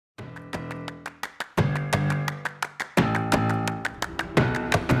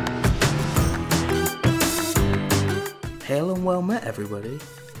and well met, everybody.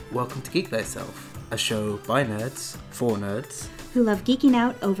 Welcome to Geek, Thyself, a show by nerds, for nerds, who love geeking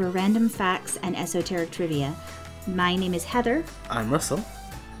out over random facts and esoteric trivia. My name is Heather. I'm Russell.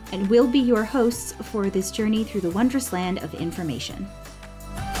 And we'll be your hosts for this journey through the wondrous land of information.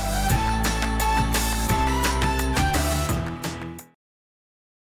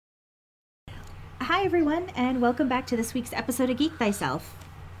 Hi everyone, and welcome back to this week's episode of Geek Thyself.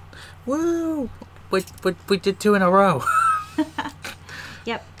 Woo! We did two in a row.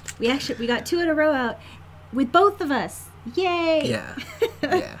 Yep, we got two in a row out with both of us. Yay! Yeah,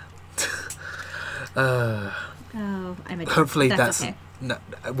 yeah. Oh, I'm a dork. Hopefully that's okay. No,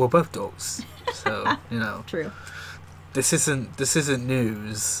 we're both dorks, so you know. True. This isn't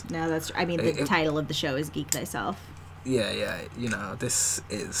news. No, that's. I mean, the title of the show is Geek Thyself. Yeah. You know, this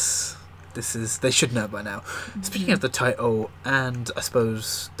is. They should know by now. Mm-hmm. Speaking of the title and I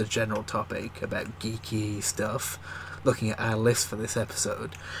suppose the general topic about geeky stuff, looking at our list for this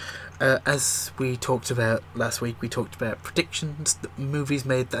episode, as we talked about last week, we talked about predictions that movies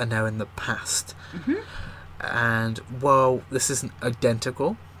made that are now in the past. Mm-hmm. And while this isn't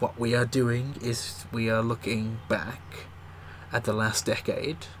identical, what we are doing is we are looking back at the last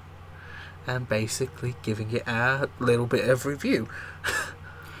decade and basically giving it our little bit of review.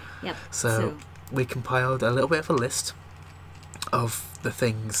 Yep. So we compiled a little bit of a list of the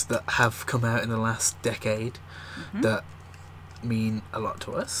things that have come out in the last decade that mean a lot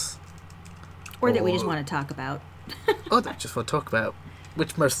to us. Or that we just want to talk about. Or that we just want to talk about,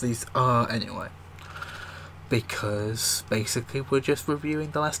 which most of these are anyway. Because basically we're just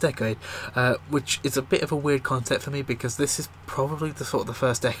reviewing the last decade, which is a bit of a weird concept for me because this is probably the sort of the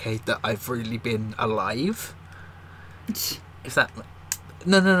first decade that I've really been alive. Is that...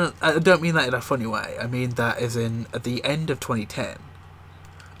 No, I don't mean that in a funny way. I mean that as in, at the end of 2010,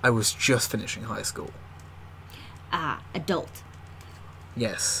 I was just finishing high school. Adult.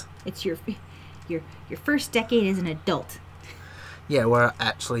 Yes. It's your first decade as an adult. Yeah, where I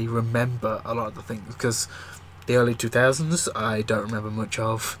actually remember a lot of the things, because the early 2000s I don't remember much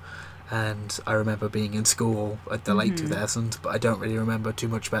of, and I remember being in school at the late 2000s, but I don't really remember too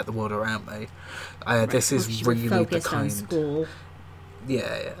much about the world around me. Right, this is really the kind... on school.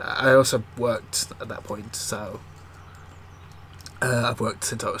 Yeah, I also worked at that point, so I've worked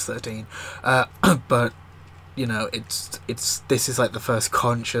since I was 13. But you know, it's this is like the first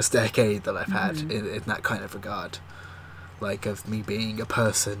conscious decade that I've had in that kind of regard, like of me being a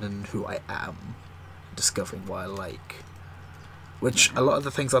person and who I am, discovering what I like. Which a lot of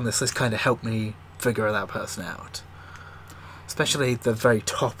the things on this list kind of help me figure that person out, especially the very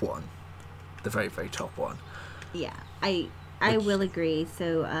top one, the very top one. Yeah, I will agree.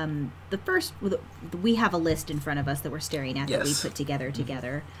 So the first, we have a list in front of us that we're staring at that we put together.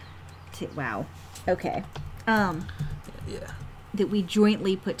 Wow. Okay. Yeah. That we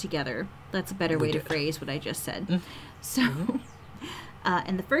jointly put together. That's a better way to phrase what I just said. So,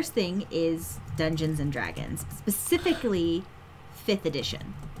 and the first thing is Dungeons and Dragons, specifically 5th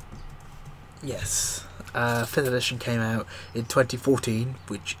edition. Yes. 5th edition came out in 2014,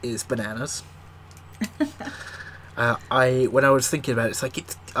 which is bananas. When I was thinking about it, it's like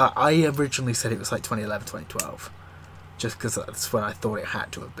I originally said it was like 2011, 2012, just because that's when I thought it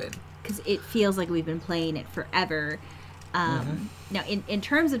had to have been. Because it feels like we've been playing it forever. Now, in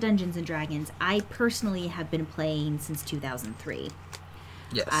terms of Dungeons and Dragons, I personally have been playing since 2003.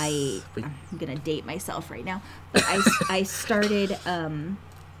 Yes. I'm gonna date myself right now, but I started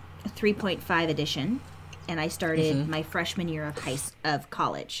 3.5 edition, and I started my freshman year of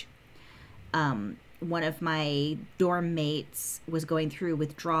college. One of my dorm mates was going through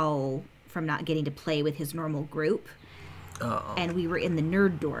withdrawal from not getting to play with his normal group. Oh. And we were in the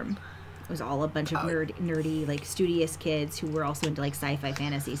nerd dorm. It was all a bunch of nerdy, like, studious kids who were also into, like, sci-fi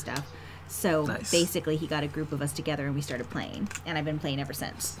fantasy stuff. So basically he got a group of us together and we started playing. And I've been playing ever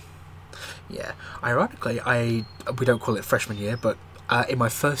since. Yeah. Ironically, we don't call it freshman year, but in my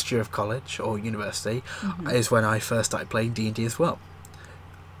first year of college or university is when I first started playing D&D as well.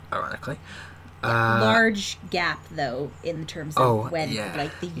 Ironically. Large gap, though, in terms of like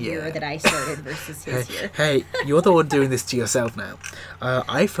the year that I started versus his year. Hey, you're the one doing this to yourself now.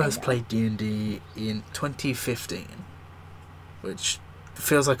 I first played D&D in 2015, which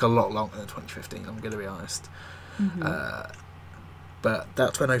feels like a lot longer than 2015, I'm going to be honest. But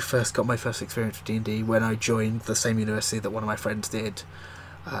that's when I first got my first experience with D&D, when I joined the same university that one of my friends did.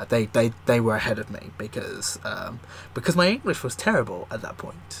 They were ahead of me because my English was terrible at that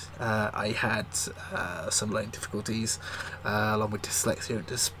point. I had some learning difficulties, along with dyslexia and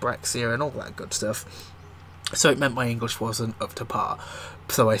dyspraxia and all that good stuff. So it meant my English wasn't up to par.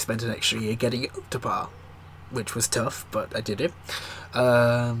 So I spent an extra year getting it up to par. which was tough, but I did it.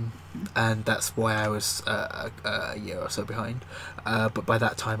 And that's why I was a year or so behind. But by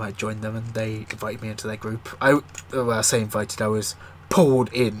that time, I joined them, and they invited me into their group. I say invited, I was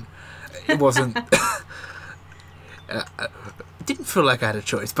pulled in. It wasn't. Didn't feel like I had a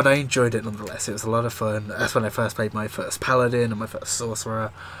choice, but I enjoyed it nonetheless. It was a lot of fun. That's when I first played my first paladin and my first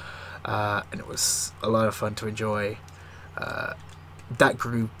sorcerer, and it was a lot of fun to enjoy. That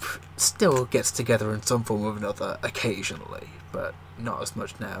group still gets together in some form or another occasionally, but not as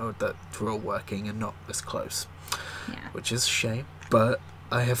much now that we're all working and not as close, which is a shame. But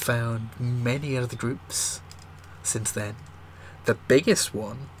I have found many other groups since then. The biggest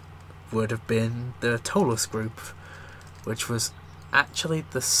one would have been the Tolus group, which was actually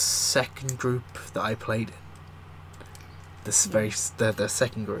the second group that I played in. The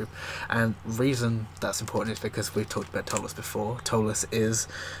second group, and reason that's important is because we've talked about Tolus before. Tolus is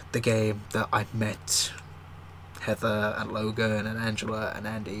the game that I met Heather and Logan and Angela and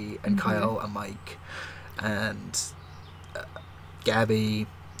Andy and Kyle and Mike and Gabby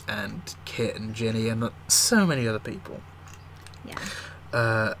and Kit and Jenny and so many other people.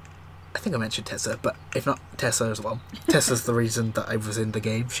 I think I mentioned Tessa, but if not, Tessa as well. Tessa's the reason that I was in the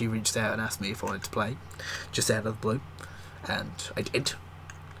game. She reached out and asked me if I wanted to play, just out of the blue, and I did.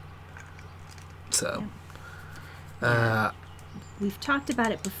 So, we've talked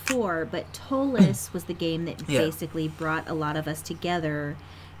about it before, but Tolus was the game that basically brought a lot of us together,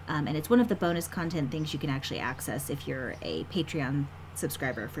 and it's one of the bonus content things you can actually access if you're a Patreon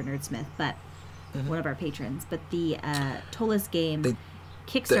subscriber for Nerdsmith, but one of our patrons. But the Tolus game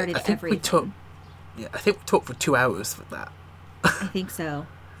kickstarted everything. I think we talked for 2 hours with that. I think so.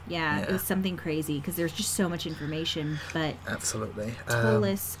 Yeah, it was something crazy because there's just so much information. But absolutely,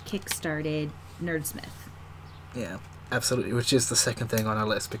 Tolus kickstarted Nerdsmith. Yeah, absolutely, which is the second thing on our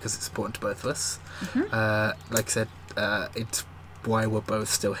list because it's important to both of us. Like I said, it's why we're both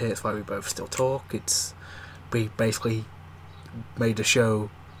still here. It's why we both still talk. We basically made a show,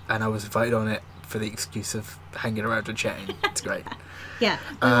 and I was invited on it for the excuse of hanging around and chatting. It's great. Yeah,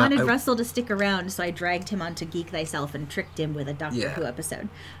 we wanted Russell to stick around, so I dragged him onto Geek Thyself and tricked him with a Doctor Who episode.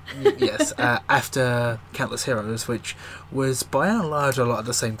 Yes, after Countless Heroes, which was by and large a lot of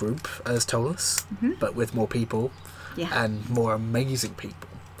the same group as Tolus, but with more people and more amazing people.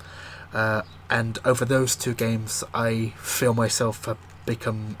 And over those 2 games, I feel myself have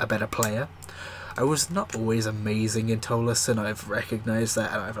become a better player. I was not always amazing in Tolus, and I've recognised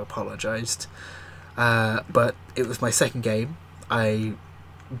that, and I've apologised. But it was my second game. I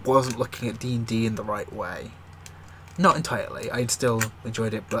wasn't looking at D&D in the right way. Not entirely. I'd still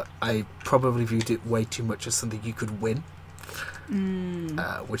enjoyed it, but I probably viewed it way too much as something you could win,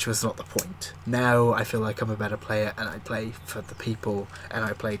 which was not the point. Now I feel like I'm a better player, and I play for the people, and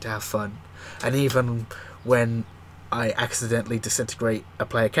I play to have fun. And even when I accidentally disintegrate a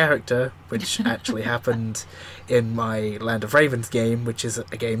player character, which actually happened in my Land of Ravens game, which is a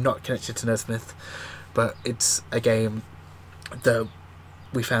game not connected to Nerdsmith, but it's a game that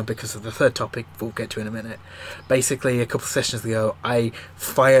we found because of the third topic we'll get to in a minute. Basically, a couple of sessions ago, I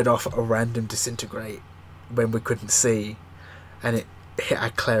fired off a random disintegrate when we couldn't see, and it hit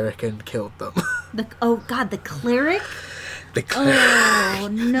a cleric and killed them. The cleric? The cleric. Oh,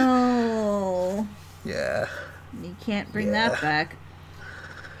 no. Yeah. You can't bring that back.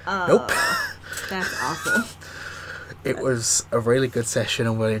 Oh, nope. That's awful. It was a really good session,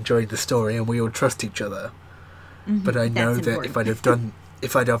 and we enjoyed the story, and we all trust each other. But I know that if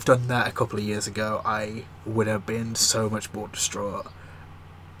I'd have done that a couple of years ago, I would have been so much more distraught.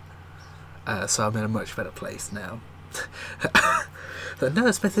 So I'm in a much better place now. But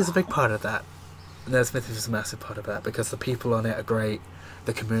Nerdsmith is a big part of that. Nerdsmith is a massive part of that because the people on it are great.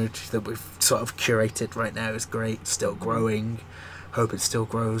 The community that we've sort of curated right now is great, still growing. Hope it still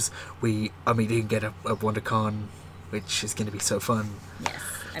grows. You can get a WonderCon, which is going to be so fun. Yes,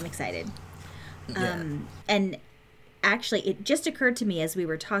 I'm excited. And actually, it just occurred to me as we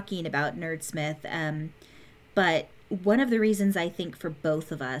were talking about Nerdsmith, but one of the reasons I think for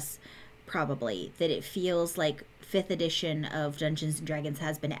both of us, probably, that it feels like 5th edition of Dungeons & Dragons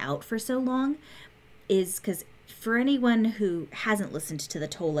has been out for so long is because for anyone who hasn't listened to the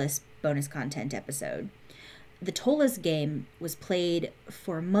Tolus bonus content episode, the Tolus game was played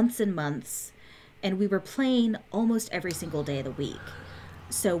for months and months, and we were playing almost every single day of the week.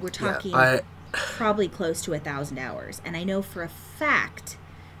 So we're talking probably close to 1,000 hours. And I know for a fact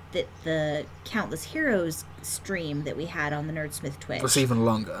that the Countless Heroes stream that we had on the Nerdsmith Twitch was even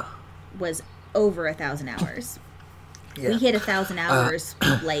longer. Was over 1,000 hours. We hit 1,000 hours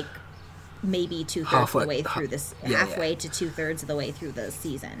like maybe 2/3 of the way through this, halfway to 2/3 of the way through the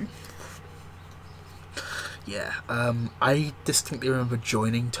season. Yeah, I distinctly remember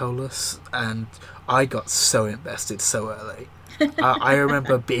joining Tolus, and I got so invested so early. I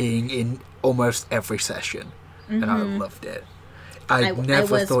remember being in almost every session, and I loved it. I I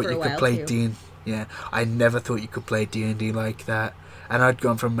never was thought for a you could while, play too. Yeah, I never thought you could play D&D like that. And I'd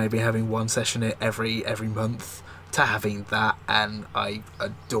gone from maybe having one session every month to having that, and I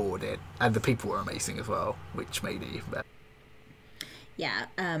adored it. And the people were amazing as well, which made it even better. Yeah.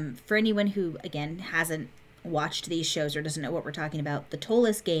 For anyone who, again, hasn't watched these shows or doesn't know what we're talking about, the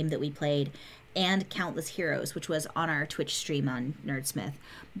Tolus game that we played and Countless Heroes, which was on our Twitch stream on Nerdsmith,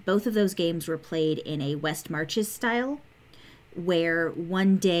 both of those games were played in a West Marches style, where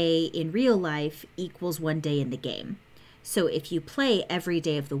one day in real life equals one day in the game. So if you play every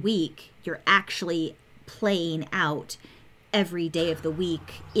day of the week, you're actually playing out every day of the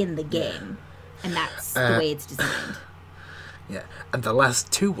week in the game. And that's the way it's designed. Yeah, and the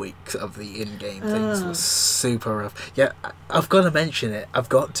last 2 weeks of the in-game things was super rough. Yeah, I've got to mention it. I've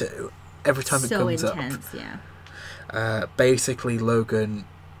got to. Every time it comes intense, up. Yeah. Basically, Logan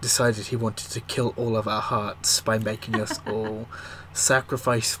decided he wanted to kill all of our hearts by making us all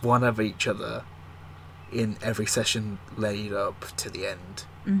sacrifice one of each other in every session lead up to the end.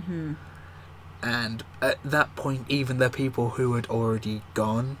 Mm-hmm. And at that point, even the people who had already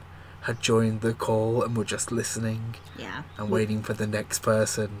gone had joined the call and were just listening, and waiting for the next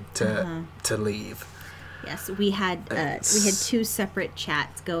person to leave. Yes, we had 2 separate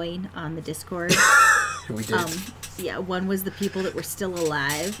chats going on the Discord. We did. Yeah, one was the people that were still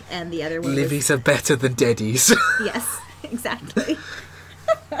alive, and the other one Livies are better than deadies. Yes, exactly.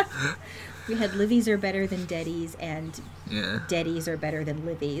 We had livies are better than deadies, and deadies are better than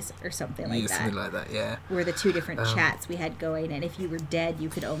livies, or something like that. Something like that, yeah. Were the 2 different chats we had going, and if you were dead, you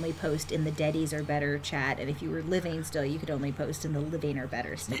could only post in the deadies are better chat, and if you were living still, you could only post in the living are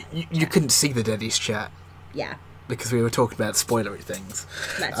better chat. You couldn't see the deadies chat. Yeah. Because we were talking about spoilery things.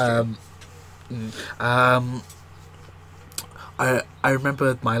 That's true. I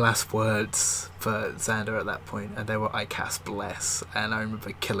remember my last words for Xander at that point, and they were "I cast bless," and I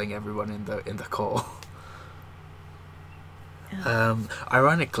remember killing everyone in the call.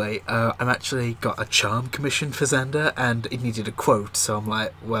 Ironically, I'm actually got a charm commission for Xander, and it needed a quote, so I'm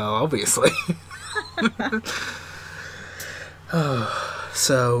like, well, obviously.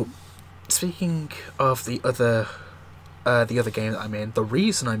 So, speaking of the other game that I'm in, the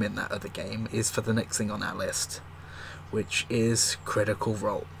reason I'm in that other game is for the next thing on our list, which is Critical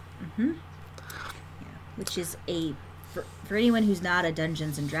Role. Mm-hmm. Yeah, which is for anyone who's not a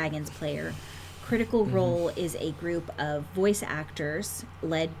Dungeons and Dragons player, Critical Role is a group of voice actors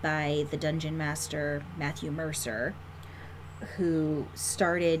led by the Dungeon Master Matthew Mercer, who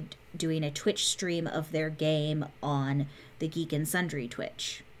started doing a Twitch stream of their game on the Geek and Sundry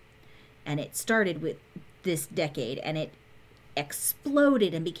Twitch. And it started with this decade, and it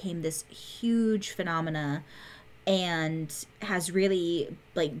exploded and became this huge phenomena, and has really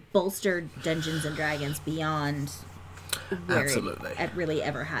bolstered Dungeons and Dragons beyond where it really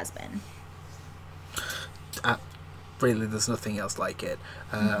ever has been. Really, there's nothing else like it.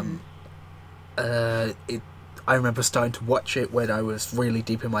 I remember starting to watch it when I was really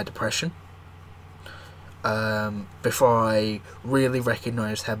deep in my depression. Before I really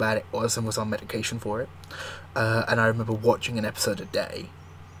recognised how bad it was and was on medication for it. And I remember watching an episode a day.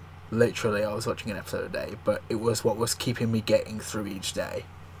 Literally, I was watching an episode a day, but it was what was keeping me getting through each day.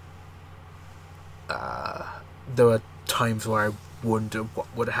 There were times where I wondered what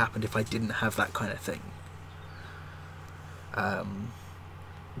would have happened if I didn't have that kind of thing.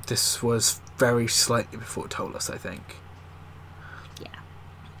 This was very slightly before Tolus, I think. Yeah.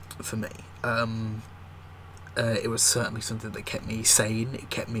 For me. It was certainly something that kept me sane, it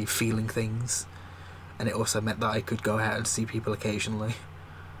kept me feeling things, and it also meant that I could go out and see people occasionally.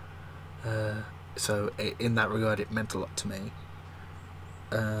 So in that regard, it meant a lot to me.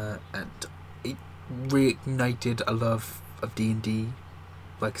 And it reignited a love of D&D.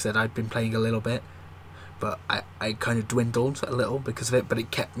 Like I said, I'd been playing a little bit, but I kind of dwindled a little because of it, but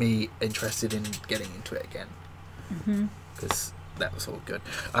it kept me interested in getting into it again. Because that was all good.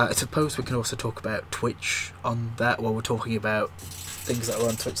 I suppose we can also talk about Twitch on that while we're talking about things that are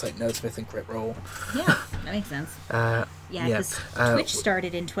on Twitch, like Nerdsmith and Crit Roll. Yeah, that makes sense. Because Twitch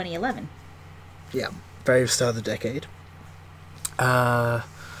started in 2011. Yeah, very start of the decade.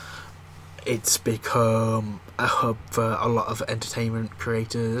 It's become a hub for a lot of entertainment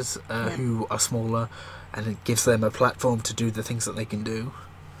creators who are smaller, and it gives them a platform to do the things that they can do.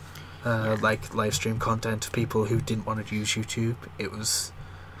 Like live stream content to people who didn't want to use YouTube. It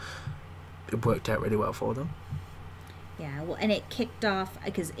worked out really well for them. Yeah, well, and it kicked off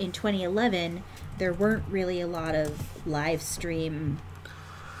because in 2011 there weren't really a lot of live stream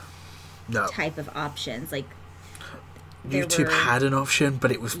No. type of options. Like YouTube had an option,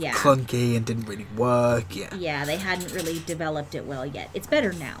 but it was clunky and didn't really work. Yeah. Yeah, they hadn't really developed it well yet. It's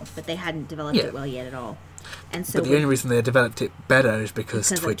better now, but they hadn't developed it well yet at all. And so but the only reason they developed it better is because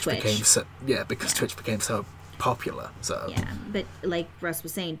Twitch Twitch became so Twitch became so popular. So yeah, but like Russ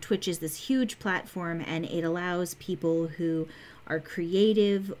was saying, Twitch is this huge platform, and it allows people who are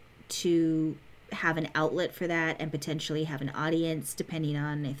creative to have an outlet for that and potentially have an audience depending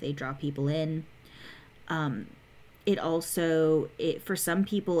on if they draw people in. It also, for some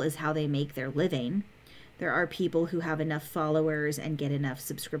people, is how they make their living. There are people who have enough followers and get enough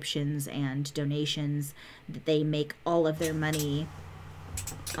subscriptions and donations that they make all of their money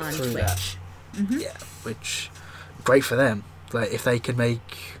on Twitch. Mm-hmm. Yeah, which great for them. Like, if they can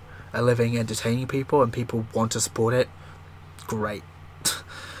make a living entertaining people and people want to support it, great.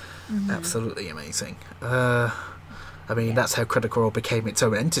 Mm-hmm. Absolutely amazing. I mean, that's how Critical Role became its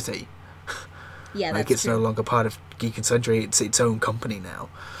own entity. Yeah, like, it's no longer part of Geek and Sundry, it's its own company now.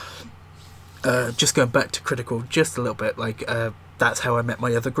 Just going back to Critical just a little bit, like, that's how I met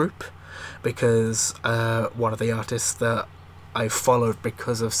my other group, because one of the artists that I followed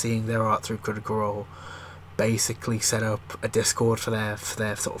because of seeing their art through Critical Role basically set up a Discord for their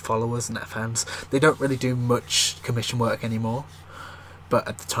sort of followers and their fans. They don't really do much commission work anymore, but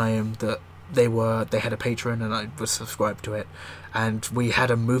at the time that they had a Patreon and I was subscribed to it, and we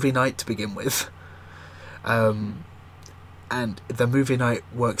had a movie night to begin with. And the movie night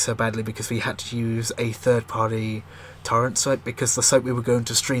worked so badly because we had to use a third-party torrent site because the site we were going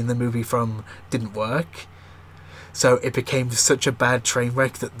to stream the movie from didn't work. So it became such a bad train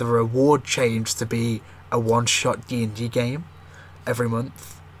wreck that the reward changed to be a one-shot D&D game every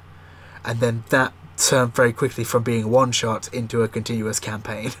month. And then that turned very quickly from being a one-shot into a continuous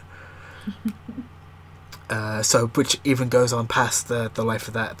campaign. So which even goes on past the life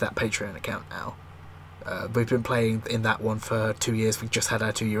of that Patreon account now. We've been playing in that one for 2 years. We just had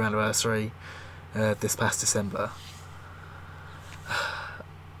our 2-year anniversary this past December.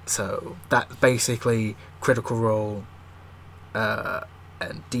 So that basically Critical Role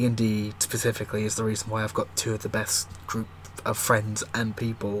and D&D specifically is the reason why I've got two of the best group of friends and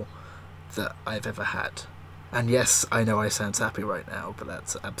people that I've ever had. And yes, I know I sound sappy right now, but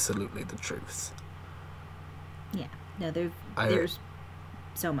that's absolutely the truth. Yeah, no, there's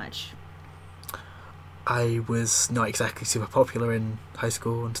so much. I was not exactly super popular in high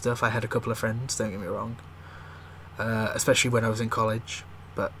school and stuff. I had a couple of friends, don't get me wrong, especially when I was in college,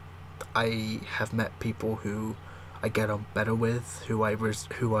 but I have met people who I get on better with, who I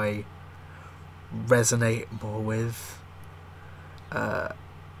resonate more with,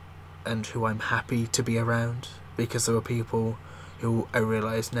 and who I'm happy to be around, because there were people who I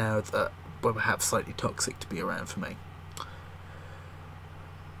realise now that were perhaps slightly toxic to be around for me.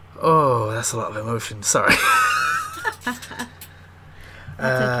 Oh, that's a lot of emotion. Sorry. That's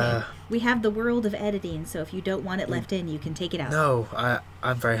okay. We have the world of editing, so if you don't want it left in, you can take it out. No,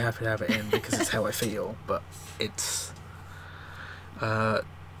 I'm very happy to have it in because it's how I feel, but it's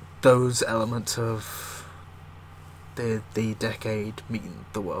those elements of the decade mean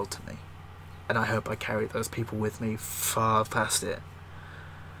the world to me. And I hope I carry those people with me far past it.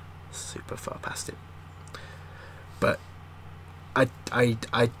 Super far past it. But I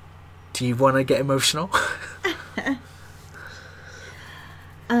do you want to get emotional?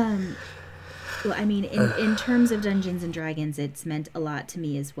 Well, I mean, in terms of Dungeons and Dragons, it's meant a lot to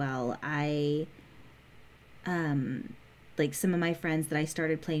me as well. I like some of my friends that I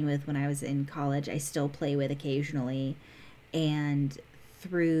started playing with when I was in college, I still play with occasionally, and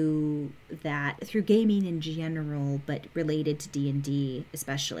through gaming in general, but related to D&D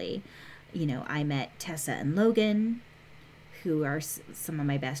especially, you know, I met Tessa and Logan, who are some of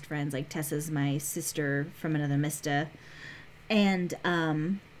my best friends. Like, Tessa's my sister from another Mista. And,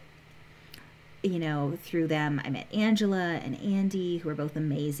 you know, through them, I met Angela and Andy, who are both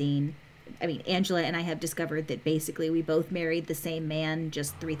amazing. I mean, Angela and I have discovered that basically we both married the same man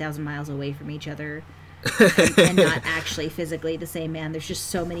just 3,000 miles away from each other. and not actually physically the same man. There's just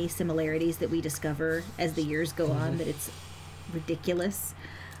so many similarities that we discover as the years go on that it's ridiculous.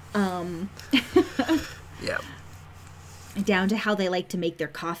 Yeah. Down to how they like to make their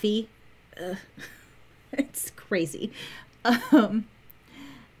coffee. It's crazy.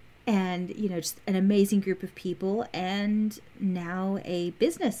 And, you know, just an amazing group of people, and now a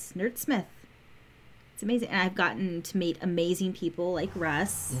business, Nerdsmith. It's amazing. And I've gotten to meet amazing people like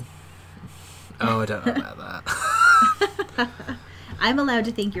Russ. Oh, I don't know about that. I'm allowed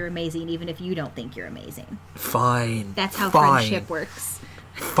to think you're amazing even if you don't think you're amazing. Fine. That's how Fine. friendship works.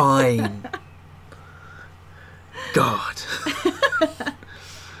 Fine. God.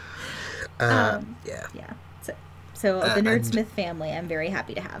 Yeah. Yeah. So the Nerdsmith family, I'm very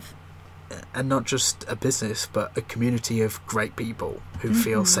happy to have. And not just a business, but a community of great people who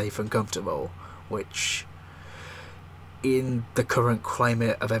feel safe and comfortable, which, in the current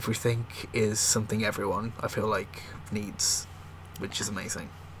climate of everything, is something everyone, I feel like, needs, which is amazing.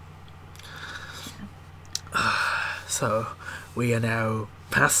 So, we are now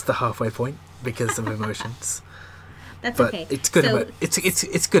past the halfway point because of emotions. That's but okay. It's good. So,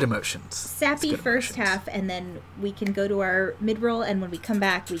 it's good emotions. Sappy first half, and then we can go to our mid-roll, and when we come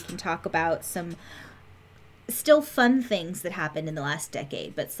back, we can talk about some still fun things that happened in the last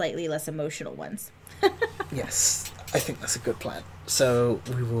decade, but slightly less emotional ones. Yes, I think that's a good plan. So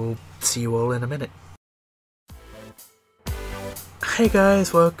we will see you all in a minute. Hey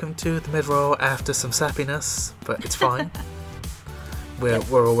guys, welcome to the mid-roll after some sappiness, but it's fine. We're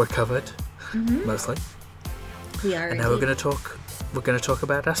all recovered, mostly. We are. And now we're going to talk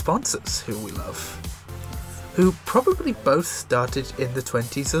about our sponsors, who we love, who probably both started in the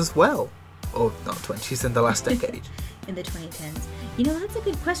 20s as well, or not 20s, in the last decade. In the 2010s. You know, that's a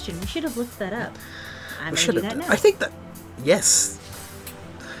good question. We should have looked that up. I'm going to do that now. I think that, yes.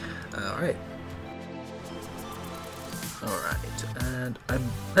 All right, and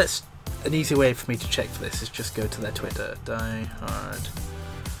an easy way for me to check for this is just go to their Twitter, Die Hard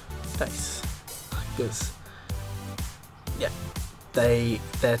Dice, because. Yeah,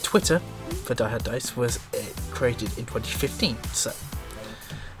 their Twitter for Die Hard Dice was created in 2015,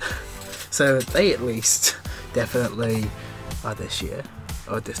 so they at least definitely are this year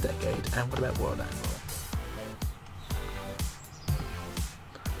or this decade. And what about World Anvil?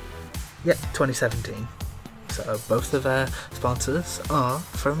 Yeah, 2017. So both of our sponsors are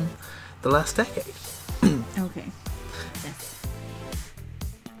from the last decade. Okay. Yes.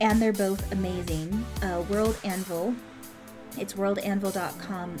 And they're both amazing. World Anvil. It's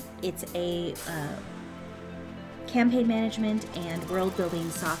worldanvil.com. It's a campaign management and world building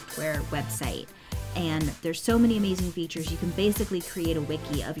software website. And there's so many amazing features. You can basically create a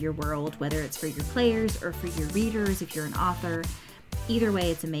wiki of your world, whether it's for your players or for your readers if you're an author. Either way,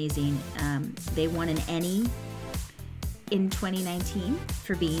 it's amazing. They won an Emmy in 2019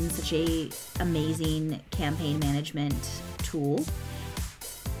 for being such a amazing campaign management tool.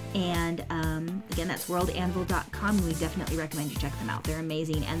 And again, that's worldanvil.com. We definitely recommend you check them out. They're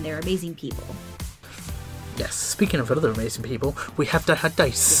amazing, and they're amazing people. Yes, speaking of other amazing people, we have Die Hard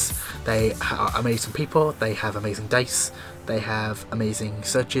Dice. Yes. They are amazing people, they have amazing dice, they have amazing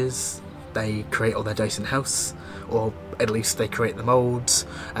searches, they create all their dice in-house, or at least they create the molds,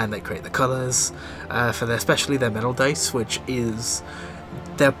 and they create the colours, for especially their metal dice, which is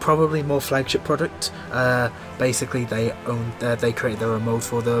they're probably more flagship product. Basically, they create their own mold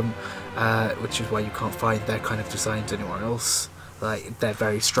for them, which is why you can't find their kind of designs anywhere else. Like, they're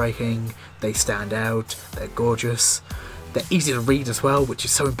very striking, they stand out, they're gorgeous, they're easy to read as well, which is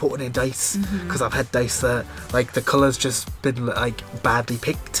so important in dice, because I've had dice that, like, the colours just been, like, badly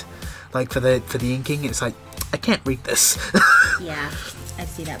picked, like, for the inking. It's like, I can't read this. Yeah, I've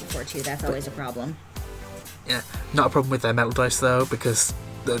seen that before too. That's always a problem. Yeah, not a problem with their metal dice though, because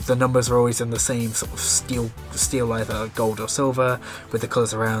the numbers are always in the same sort of steel, either gold or silver, with the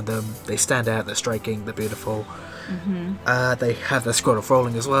colours around them. They stand out, they're striking, they're beautiful. They have their scroll of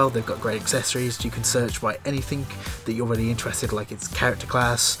rolling as well. They've got great accessories. You can search by anything that you're really interested, like its character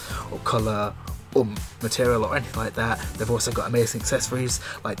class or colour or material or anything like that. They've also got amazing accessories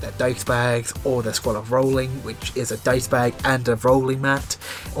like their dice bags or their scroll of rolling, which is a dice bag and a rolling mat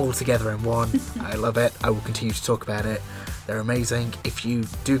all together in one. I love it. I will continue to talk about it. They're amazing. If you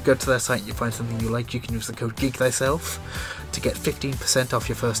do go to their site and you find something you like, you can use the code Geek Thyself to get 15% off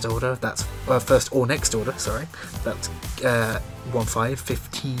your first order. That's first or next order, sorry. That's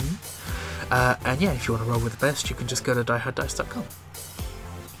 15. And yeah, if you want to roll with the best, you can just go to dieharddice.com.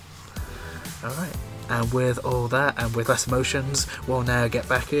 Alright, and with all that, and with less emotions, we'll now get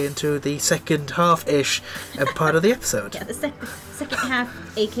back into the second half-ish part of the episode. Yeah, the second half,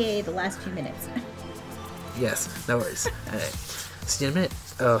 aka the last few minutes. Yes, no worries. See you in a minute.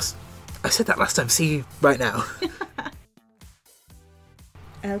 Oh, I said that last time. See you right now.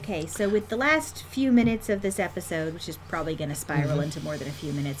 Okay, so with the last few minutes of this episode, which is probably going to spiral into more than a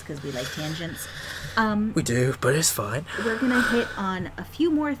few minutes because we like tangents. We do, but it's fine. We're going to hit on a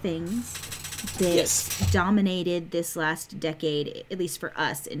few more things that dominated this last decade, at least for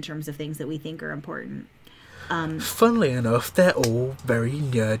us, in terms of things that we think are important. Funnily enough, they're all very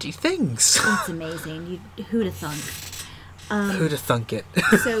nerdy things. It's amazing. Who'd have thunk? Who'd have thunk it?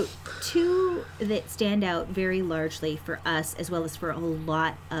 So, two that stand out very largely for us, as well as for a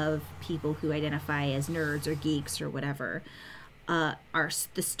lot of people who identify as nerds or geeks or whatever, are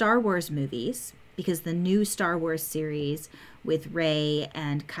the Star Wars movies, because the new Star Wars series with Rey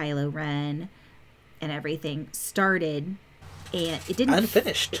and Kylo Ren and everything started, and it didn't... And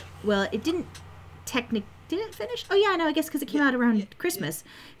finished. Well, it didn't technically... Did it finish? Oh, yeah, no, I guess because it came out around Christmas.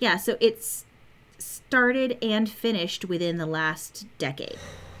 Yeah, so it's started and finished within the last decade.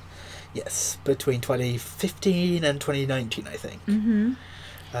 Yes, between 2015 and 2019, I think. Mm-hmm.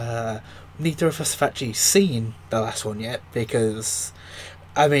 Neither of us have actually seen the last one yet, because,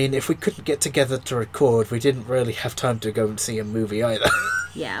 I mean, if we couldn't get together to record, we didn't really have time to go and see a movie either.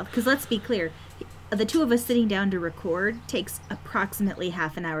 Yeah, because let's be clear, the two of us sitting down to record takes approximately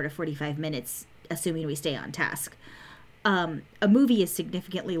half an hour to 45 minutes, assuming we stay on task. A movie is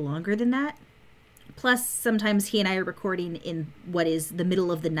significantly longer than that. Plus, sometimes he and I are recording in what is the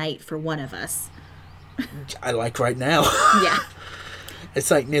middle of the night for one of us. I like right now. Yeah. It's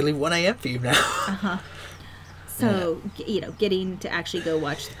like nearly 1 a.m. for you now. Uh-huh. So, getting to actually go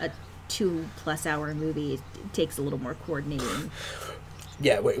watch a 2+ hour movie takes a little more coordinating.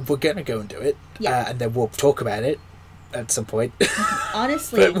 Yeah, we're going to go and do it. Yeah. And then we'll talk about it at some point.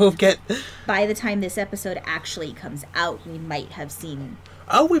 Honestly, but we'll get... by the time this episode actually comes out, we might have seen...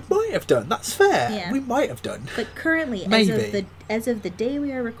 Oh, we might have done. That's fair. Yeah. We might have done. But currently, Maybe. as of the day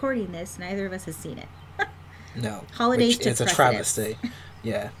we are recording this, neither of us has seen it. No. Holidays which took is a precedence. travesty.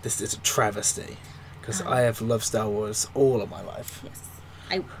 Yeah, this is a travesty. Because I have loved Star Wars all of my life.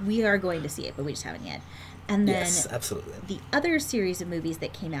 Yes. We are going to see it, but we just haven't yet. And then Yes, absolutely. the other series of movies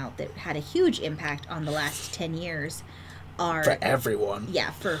that came out that had a huge impact on the last 10 years are... For everyone.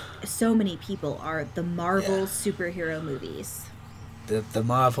 Yeah, for so many people, are the Marvel superhero movies. The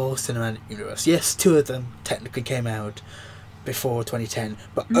Marvel Cinematic Universe. Yes, 2 of them technically came out before 2010,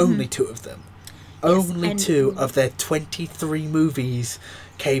 but only 2 of them. Only 2 of their 23 movies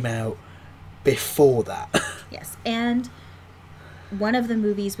came out before that. Yes, and one of the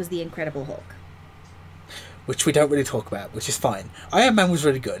movies was The Incredible Hulk. Which we don't really talk about, which is fine. Iron Man was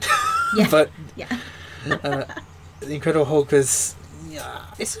really good. Yeah. But yeah. The Incredible Hulk was... Yeah,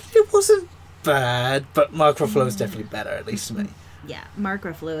 it wasn't bad, but Mark Ruffalo was definitely better, at least to me. Yeah, Mark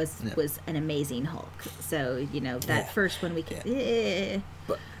Ruffalo was an amazing Hulk. So, that first one we could...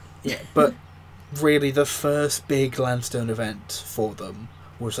 But really the first big Landstone event for them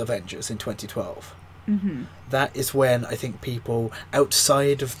was Avengers in 2012. Mm-hmm. That is when I think people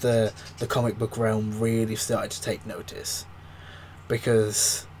outside of the comic book realm really started to take notice,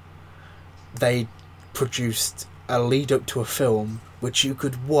 because they produced a lead up to a film which you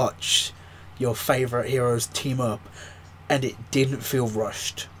could watch your favourite heroes team up and it didn't feel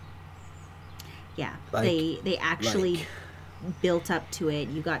rushed. Yeah, they actually built up to it.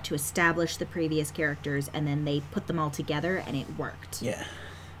 You got to establish the previous characters, and then they put them all together, and it worked. Yeah.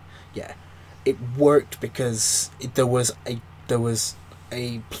 It worked because there was a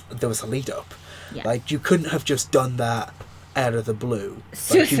lead up. Yeah. Like, you couldn't have just done that out of the blue.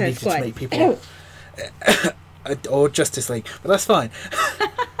 Like, you needed to make people or Justice League, but that's fine.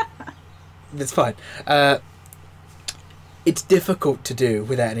 It's fine. It's difficult to do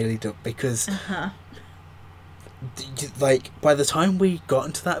without any lead up because like, by the time we got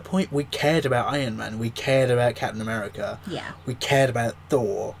into that point, we cared about Iron Man, we cared about Captain America, we cared about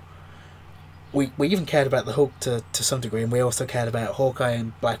Thor, we even cared about the Hulk to some degree, and we also cared about Hawkeye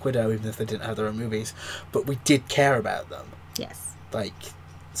and Black Widow, even if they didn't have their own movies, but we did care about them. Yes. Like,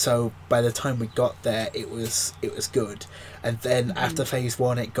 so by the time we got there, it was good. And then after Phase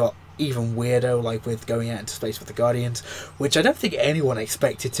 1, it got even weirder, like with going out into space with the Guardians, which I don't think anyone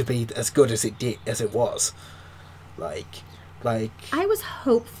expected to be as good as it was. Like I was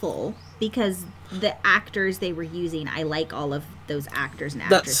hopeful because the actors they were using, I like all of those actors and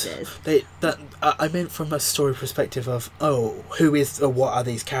actresses. I meant from a story perspective of, what are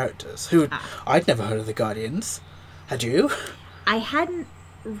these characters? I'd never heard of the Guardians. Had you? I hadn't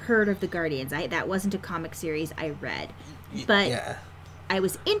heard of the Guardians. That wasn't a comic series I read, but I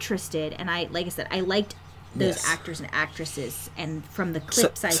was interested, and I liked those actors and actresses, and from the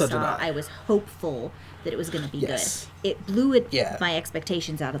clips I saw, I was hopeful that it was going to be good. It blew my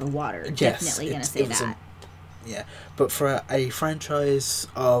expectations out of the water. Definitely going to say that. But for a franchise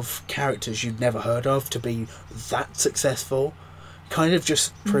of characters you'd never heard of to be that successful, kind of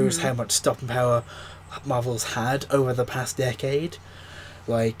just proves how much stopping power Marvel's had over the past decade.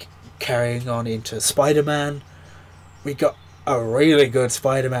 Like, carrying on into Spider-Man, we got a really good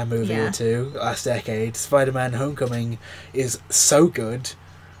Spider-Man movie or two last decade. Spider-Man Homecoming is so good.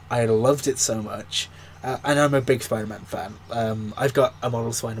 I loved it so much. And I'm a big Spider-Man fan. I've got a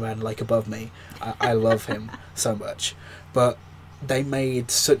model Spider-Man like above me. I love him so much. But they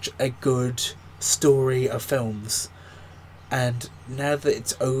made such a good story of films, and now that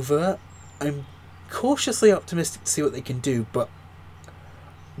it's over, I'm cautiously optimistic to see what they can do, but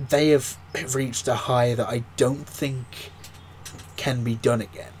they have reached a high that I don't think can be done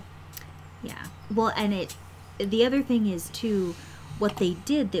again. Yeah. Well, and the other thing is, too, what they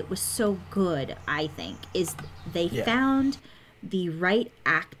did that was so good, I think, is they found the right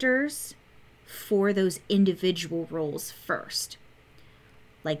actors for those individual roles first.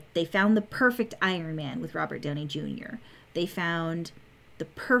 Like, they found the perfect Iron Man with Robert Downey Jr. They found the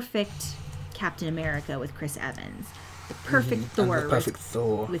perfect Captain America with Chris Evans. The perfect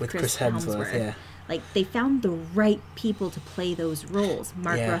Thor with Chris Hemsworth. Yeah. Like, they found the right people to play those roles.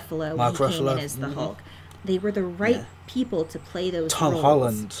 Mark Ruffalo, when he came in as the Hulk. They were the right people to play those roles. Tom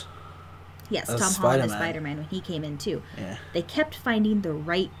Holland. Yes, Tom Holland as Spider-Man when he came in, too. Yeah. They kept finding the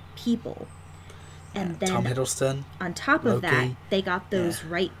right people. And then Tom Hiddleston, on top of that, they got those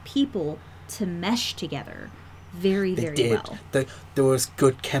right people to mesh together very, very well. There was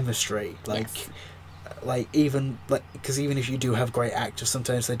good chemistry. Even because even if you do have great actors,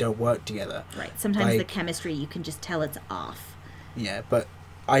 sometimes they don't work together. Right. Sometimes the chemistry, you can just tell it's off. Yeah, but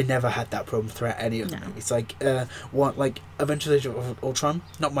I never had that problem throughout any of them. It's like Avengers: Age of Ultron,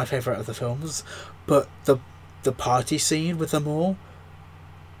 not my favorite of the films, but the party scene with them all,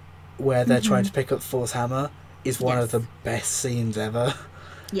 where they're trying to pick up Thor's hammer, is one of the best scenes ever.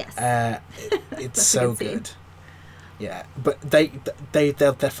 Yes. It's so good. Yeah, but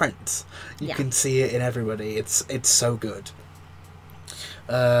they're friends. You can see it in everybody. It's so good.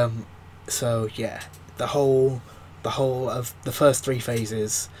 So yeah, the whole of the first 3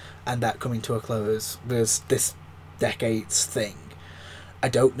 phases and that coming to a close was this decade's thing. I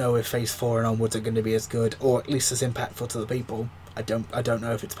don't know if phase 4 and onwards are going to be as good or at least as impactful to the people. I don't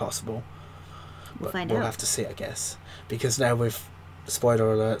know if it's possible. We'll find out. We'll have to see, I guess, because now with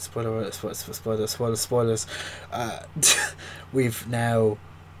spoilers. We've now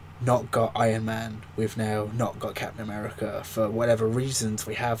not got Iron Man. We've now not got Captain America. For whatever reasons,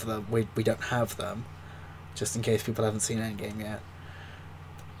 we have them. We don't have them. Just in case people haven't seen Endgame yet.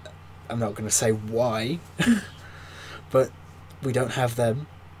 I'm not going to say why, but we don't have them.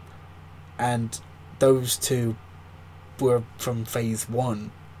 And those two were from phase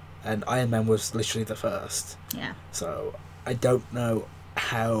 1, and Iron Man was literally the first. Yeah. So I don't know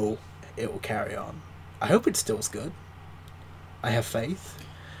how it will carry on. I hope it still's good. I have faith.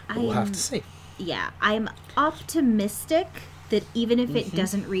 But we'll have to see. Yeah, I'm optimistic that even if it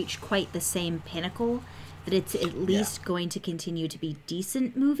doesn't reach quite the same pinnacle, that it's at least going to continue to be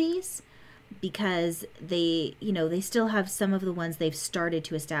decent movies, because they still have some of the ones they've started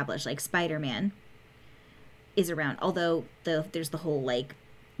to establish, like Spider-Man is around, although there's the whole like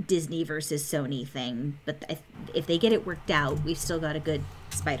Disney versus Sony thing, but if they get it worked out, we've still got a good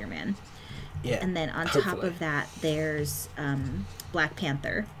Spider-Man. Yeah. And then on top of that, there's Black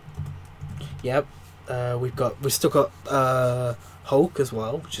Panther. Yep. We've still got Hulk as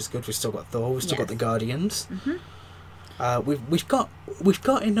well, which is good. We've still got Thor. We've still got the Guardians. We've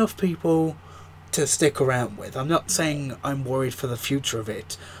got enough people to stick around with. I'm not saying I'm worried for the future of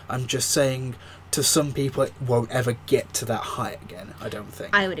it. I'm just saying to some people it won't ever get to that height again. I don't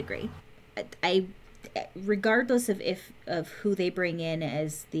think. I would agree. I regardless of who they bring in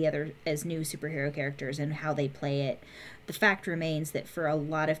as new superhero characters and how they play it, the fact remains that for a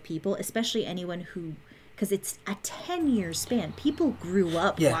lot of people, especially anyone who, because it's a 10-year span, people grew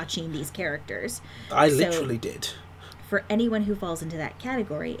up watching these characters. I literally did. For anyone who falls into that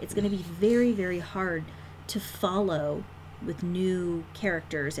category, it's going to be very, very hard to follow with new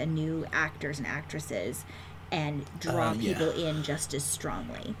characters and new actors and actresses and draw people in just as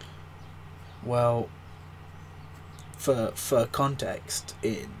strongly. Well, for context,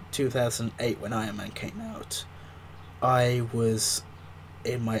 in 2008 when Iron Man came out, I was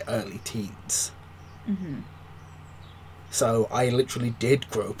in my early teens. So I literally did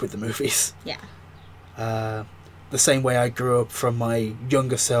grow up with the movies. Yeah. The same way I grew up from my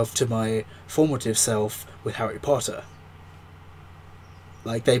younger self to my formative self with Harry Potter.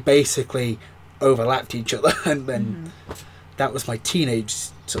 Like, they basically overlapped each other, and then that was my teenage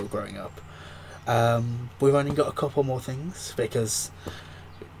sort of growing up. We've only got a couple more things because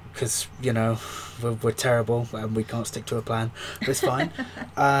we're terrible and we can't stick to a plan, but it's fine.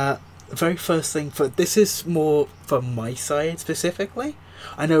 The very first thing, this is more from my side specifically.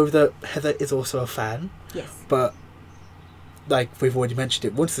 I know that Heather is also a fan. Yes. But like we've already mentioned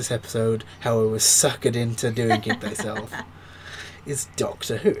it once this episode, how I was suckered into doing Geek Thyself, is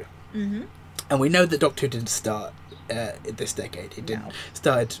Doctor Who. And we know that Doctor Who didn't start this decade. It didn't. No.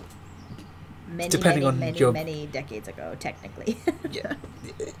 Started many decades ago, technically. Yeah.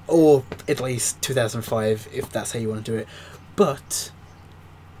 Or at least 2005, if that's how you want to do it. But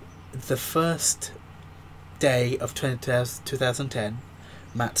the first day of 2010,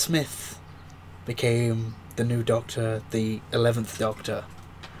 Matt Smith became the new Doctor, the 11th Doctor.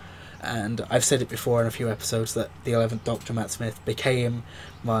 And I've said it before in a few episodes that the 11th Doctor, Matt Smith, became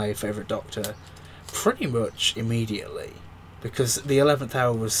my favourite Doctor pretty much immediately. Because the 11th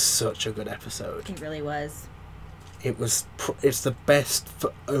Hour was such a good episode. It really was. It's the best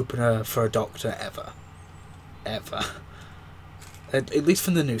opener for a Doctor ever. Ever. At least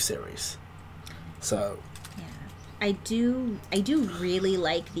from the new series. So... Yeah. I do really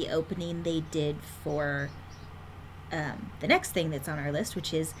like the opening they did for the next thing that's on our list,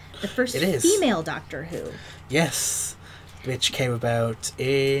 which is the first female Doctor Who. Yes. Which came about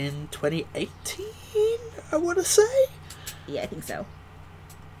in 2018, I want to say? Yeah, I think so.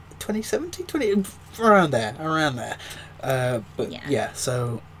 2017? Around there. But yeah,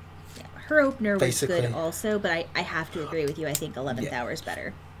 so... Yeah, her opener was good also, but I have to agree with you. I think 11th Hour is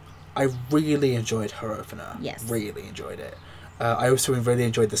better. I really enjoyed her opener. Yes. Really enjoyed it. I also really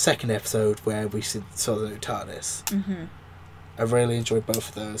enjoyed the second episode where we saw the new TARDIS. Mm-hmm. I really enjoyed both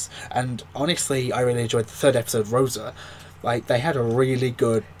of those. And honestly, I really enjoyed the third episode, Rosa. Like, they had a really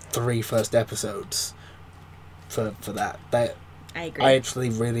good 3 first episodes for that. I agree. I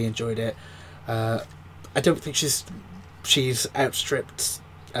actually really enjoyed it. I don't think she's outstripped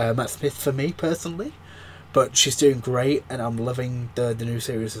Matt Smith for me, personally. But she's doing great, and I'm loving the new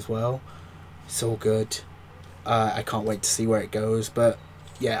series as well. It's all good. I can't wait to see where it goes. But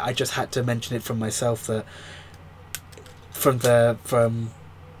yeah, I just had to mention it from myself that from the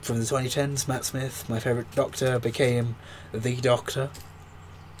 2010s, Matt Smith, my favourite Doctor, became the Doctor,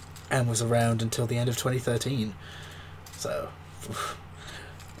 and was around until the end of 2013. So.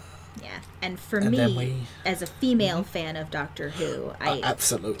 Yeah, and for me, as a female fan of Doctor Who,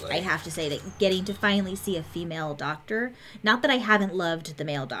 absolutely, I have to say that getting to finally see a female Doctor, not that I haven't loved the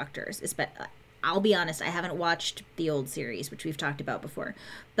male Doctors, but I'll be honest, I haven't watched the old series, which we've talked about before,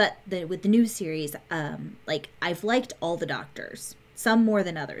 but with the new series, I've liked all the Doctors. Some more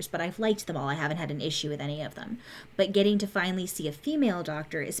than others, but I've liked them all. I haven't had an issue with any of them. But getting to finally see a female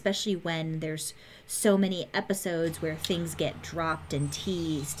Doctor, especially when there's so many episodes where things get dropped and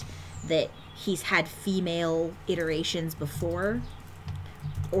teased that he's had female iterations before,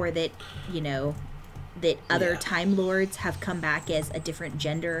 or that, that other Time Lords have come back as a different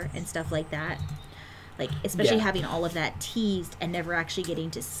gender and stuff like that. Like, especially having all of that teased and never actually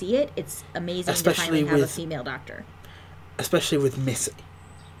getting to see it, it's amazing to finally have a female Doctor. Especially with Missy.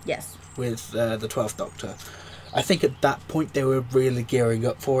 Yes. With the 12th Doctor. I think at that point they were really gearing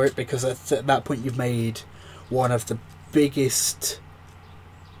up for it, because at that point you've made one of the biggest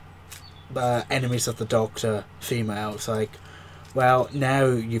enemies of the Doctor female. It's like, well, now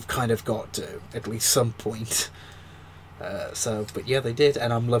you've kind of got to, at least some point. But yeah, they did,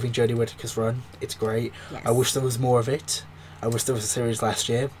 and I'm loving Jodie Whittaker's run. It's great. Yes. I wish there was more of it. I wish there was a series last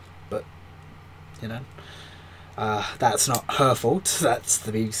year, but, that's not her fault, that's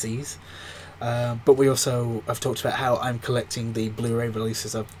the BBC's. But we also have talked about how I'm collecting the Blu-ray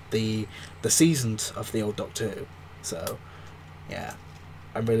releases of the seasons of the old Doctor Who. So, yeah,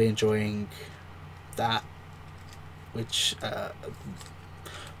 I'm really enjoying that, which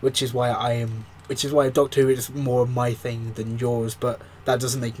is why Doctor Who is more my thing than yours. But that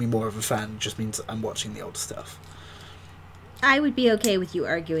doesn't make me more of a fan. It just means I'm watching the old stuff. I would be okay with you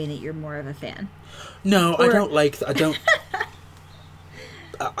arguing that you're more of a fan. No, I don't like. I don't.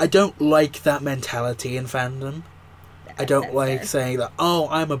 I don't like that mentality in fandom. I don't like fair. Saying that. Oh,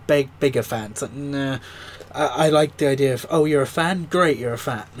 I'm a bigger fan. It's like, nah. I like the idea of, oh, you're a fan. Great, you're a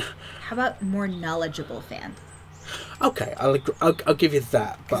fan. How about more knowledgeable fan? Okay, I'll give you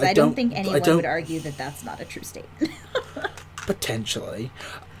that. But I don't think anyone would argue that that's not a true statement. Potentially.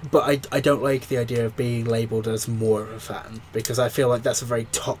 But I don't like the idea of being labelled as more of a fan, because I feel like that's a very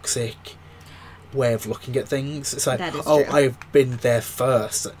toxic way of looking at things. It's like, oh, true. I've been there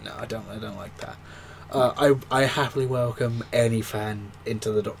first. No, I don't like that. I happily welcome any fan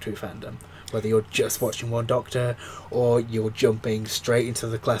into the Doctor Who fandom, whether you're just watching one Doctor or you're jumping straight into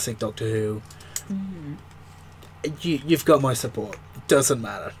the classic Doctor Who. Mm-hmm. You've got my support. Doesn't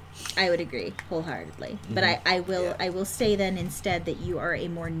matter. I would agree wholeheartedly. Mm-hmm. But I will say then instead that you are a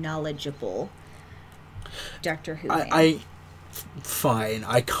more knowledgeable Doctor Who fan. Fine.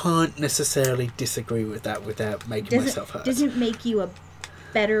 I can't necessarily disagree with that without making myself heard. Doesn't make you a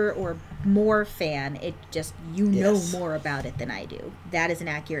better or more fan. It just, know more about it than I do. That is an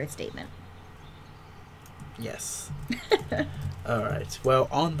accurate statement. Yes. Alright. Well,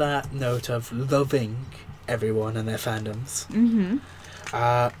 on that note of loving everyone and their fandoms,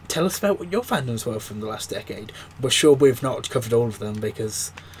 tell us about what your fandoms were from the last decade. We're sure we've not covered all of them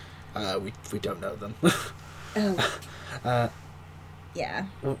because we don't know them. Yeah.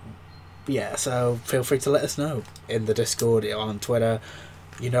 Yeah, so feel free to let us know in the Discord, on Twitter.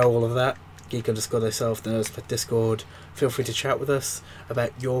 You know all of that. Geek _ Thyself, the Nerdsmith Discord. Feel free to chat with us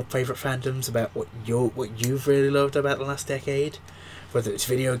about your favourite fandoms, about what you've really loved about the last decade. Whether it's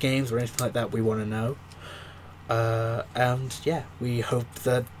video games or anything like that, we want to know. And yeah, we hope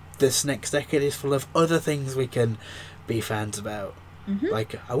that this next decade is full of other things we can be fans about.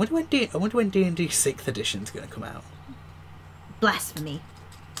 Like, I wonder when D&D 6th edition is going to come out. Blasphemy.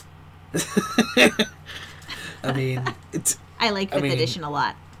 I mean, I like 5th edition a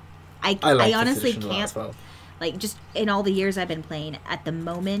lot. I like honestly 5th edition a lot can't, as well. like, just in all the years I've been playing, at the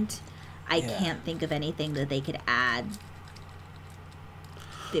moment, I can't think of anything that they could add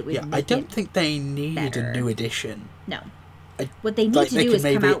that would make I don't it think they need better. a new edition. No. What they need to do is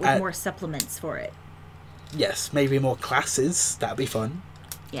come out with more supplements for it. Yes, maybe more classes. That'd be fun.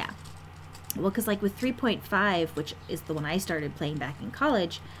 Yeah. Well, because like with 3.5, which is the one I started playing back in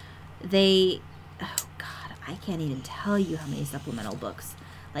college, oh God, I can't even tell you how many supplemental books.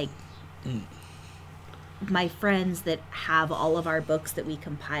 Like, my friends that have all of our books that we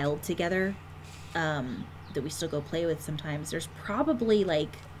compiled together, that we still go play with sometimes, there's probably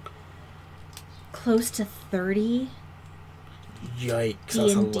like close to 30 Yikes,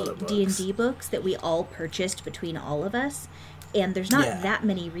 that's a lot of books. D&D books that we all purchased between all of us. And there's not that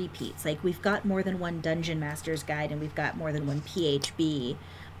many repeats. Like, we've got more than one Dungeon Master's Guide and we've got more than one PHB.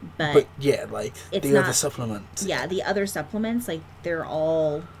 But yeah, like, the other supplements. Yeah, the other supplements, like, they're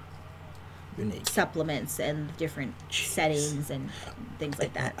all unique supplements and different settings and things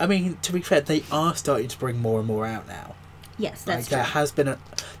like that. I mean, to be fair, they are starting to bring more and more out now. Yes, that's true. There has been an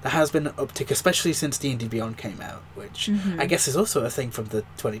uptick, especially since D&D Beyond came out, which I guess is also a thing from the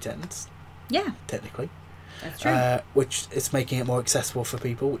 2010s. Yeah. Technically. That's true. Which is making it more accessible for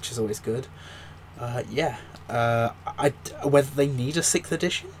people, which is always good. Whether they need a 6th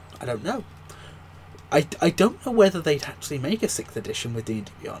edition, I don't know. I don't know whether they'd actually make a 6th edition with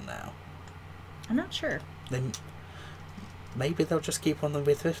D&D Beyond now. I'm not sure. Maybe they'll just keep on them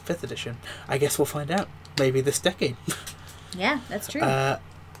with 5th edition. I guess we'll find out. Maybe this decade. Yeah, that's true. Yeah.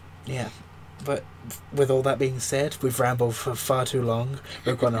 But with all that being said, we've rambled for far too long.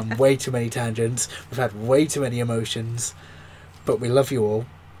 We've gone on way too many tangents. We've had way too many emotions. But we love you all.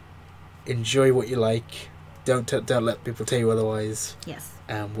 Enjoy what you like. Don't let people tell you otherwise. Yes.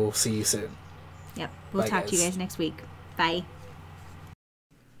 And we'll see you soon. Yep. We'll talk to you guys next week. Bye.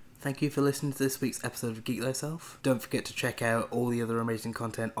 Thank you for listening to this week's episode of Geek Thyself. Don't forget to check out all the other amazing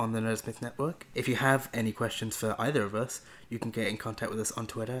content on the Nerdsmith Network. If you have any questions for either of us, you can get in contact with us on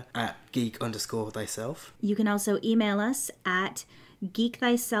Twitter at Geek _ Thyself. You can also email us at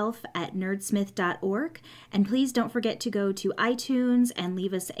geekthyself@nerdsmith.org. And please don't forget to go to iTunes and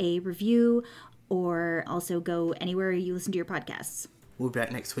leave us a review, or also go anywhere you listen to your podcasts. We'll be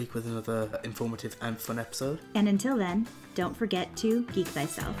back next week with another informative and fun episode. And until then, don't forget to geek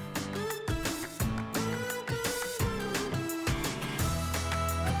thyself.